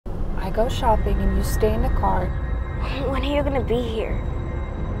go shopping and you stay in the car. When are you gonna be here?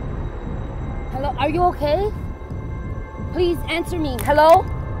 Hello, are you okay? Please answer me. Hello?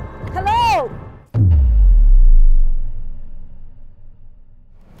 Hello?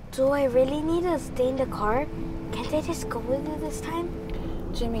 Do I really need to stay in the car? Can't I just go with you this time?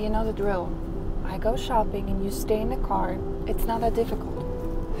 Jimmy, you know the drill. I go shopping and you stay in the car. It's not that difficult.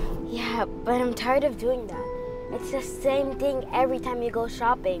 Yeah, but I'm tired of doing that. It's the same thing every time you go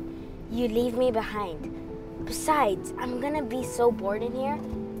shopping. You leave me behind. Besides, I'm gonna be so bored in here.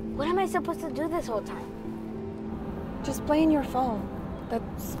 What am I supposed to do this whole time? Just play on your phone.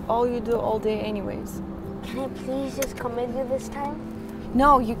 That's all you do all day anyways. Can I please just come with you this time?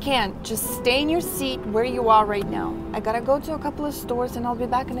 No, you can't. Just stay in your seat where you are right now. I gotta go to a couple of stores and I'll be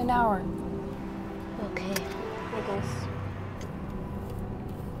back in an hour. Okay, I guess.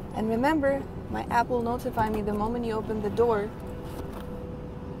 And remember, my app will notify me the moment you open the door.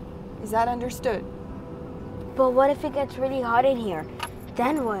 Is that understood? But what if it gets really hot in here?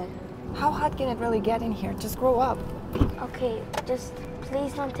 Then what? How hot can it really get in here? Just grow up. Okay, just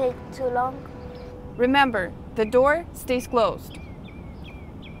please don't take too long. Remember, the door stays closed.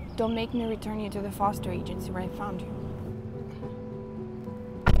 Don't make me return you to the foster agency where I found you.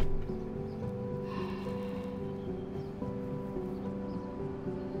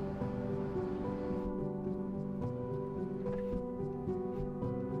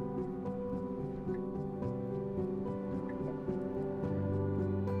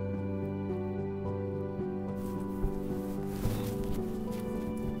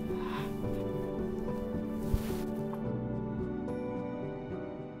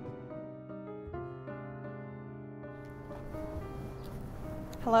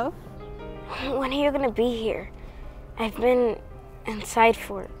 Hello? When are you gonna be here? I've been inside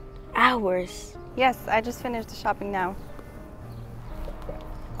for hours. Yes, I just finished the shopping now.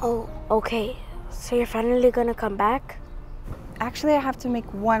 Oh, okay. So you're finally gonna come back? Actually, I have to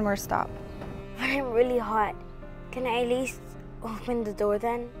make one more stop. But I'm really hot. Can I at least open the door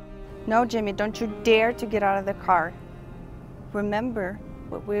then? No, Jimmy, don't you dare to get out of the car. Remember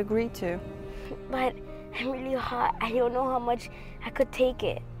what we agreed to. But I'm really hot. I don't know how much I could take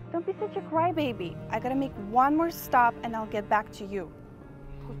it. Don't be such a crybaby. I gotta make one more stop and I'll get back to you.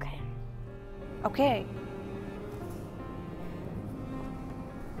 Okay. Okay.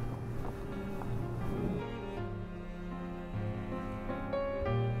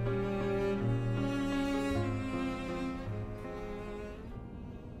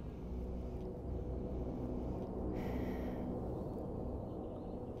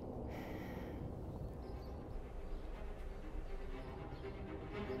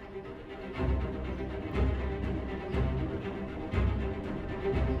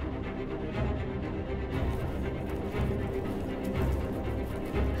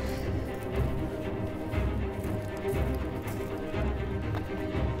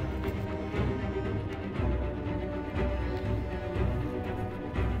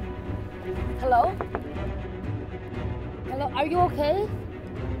 Hello? Hello, are you okay?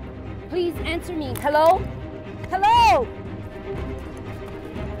 Please answer me. Hello? Hello?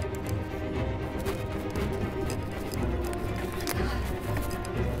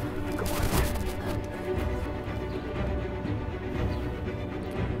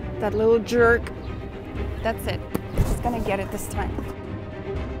 That little jerk. That's it. He's gonna get it this time.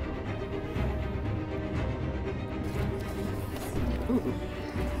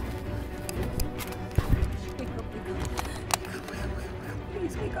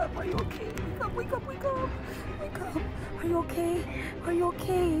 Please wake up. Are you okay? Wake up, wake up, wake up. Wake up. Are you okay? Are you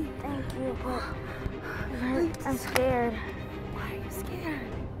okay? Thank you, but I'm scared. Why are you scared?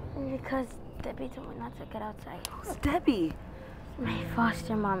 Because Debbie told me not to get outside. Who's Debbie? My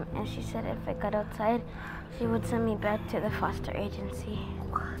foster mom, and she said if I got outside, she would send me back to the foster agency.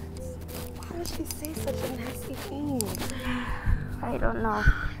 What? Why would she say such a nasty thing? I don't know,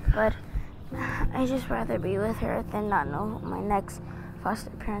 but I just rather be with her than not know who my next foster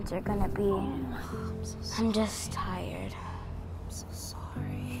parents are gonna be. I'm so sorry. I'm just tired. I'm so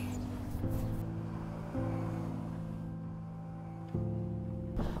sorry.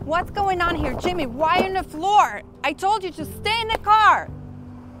 What's going on here? Jimmy, why on the floor? I told you to stay in the car.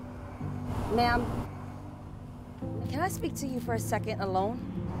 Ma'am, can I speak to you for a second alone?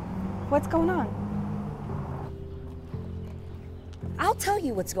 What's going on? I'll tell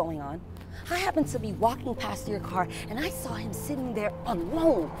you what's going on. I happened to be walking past your car and I saw him sitting there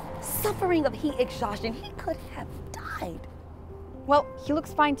alone, suffering of heat exhaustion. He could have died. Well, he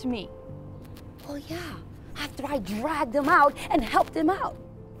looks fine to me. Well, yeah, after I dragged him out and helped him out.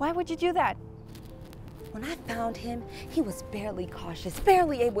 Why would you do that? When I found him, he was barely cautious,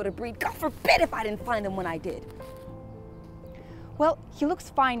 barely able to breathe. God forbid if I didn't find him when I did. Well, he looks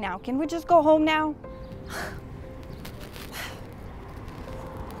fine now. Can we just go home now?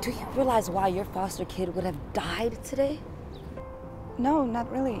 Do you realize why your foster kid would have died today? No,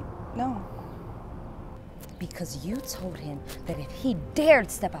 not really. No. Because you told him that if he dared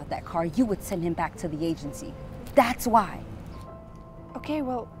step out that car, you would send him back to the agency. That's why. Okay,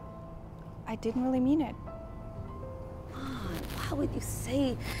 well, I didn't really mean it. Why would you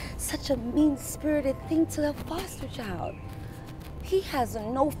say such a mean-spirited thing to a foster child? He has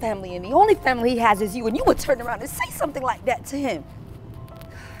no family, and the only family he has is you, and you would turn around and say something like that to him.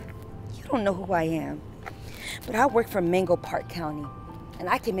 You don't know who I am, but I work for Mango Park County, and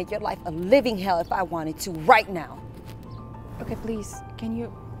I can make your life a living hell if I wanted to right now. Okay, please, can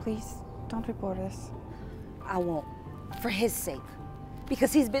you, please, don't report us. I won't, for his sake,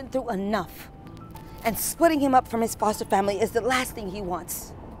 because he's been through enough. And splitting him up from his foster family is the last thing he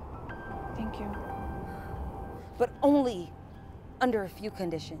wants. Thank you. But only under a few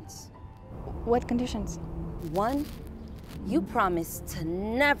conditions. What conditions? One, you promise to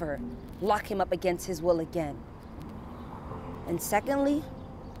never lock him up against his will again. And secondly,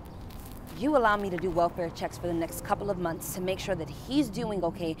 you allow me to do welfare checks for the next couple of months to make sure that he's doing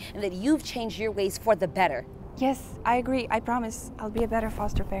okay and that you've changed your ways for the better. Yes, I agree. I promise I'll be a better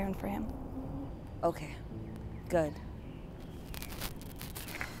foster parent for him. Okay, good.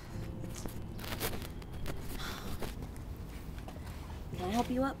 Can I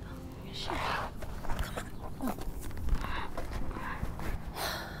help you up? Sure. Come on.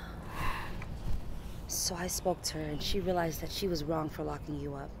 So I spoke to her and she realized that she was wrong for locking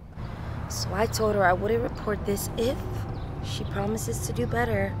you up. So I told her I wouldn't report this if she promises to do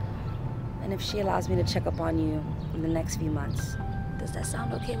better and if she allows me to check up on you in the next few months. Does that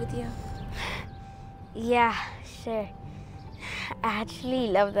sound okay with you? Yeah, sure. I actually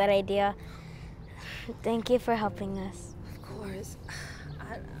love that idea. Thank you for helping us. Of course.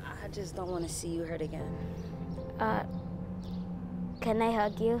 I just don't want to see you hurt again. Can I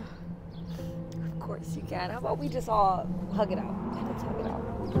hug you? Of course you can. How about we just all hug it out? Let's hug it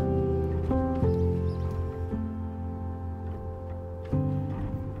out.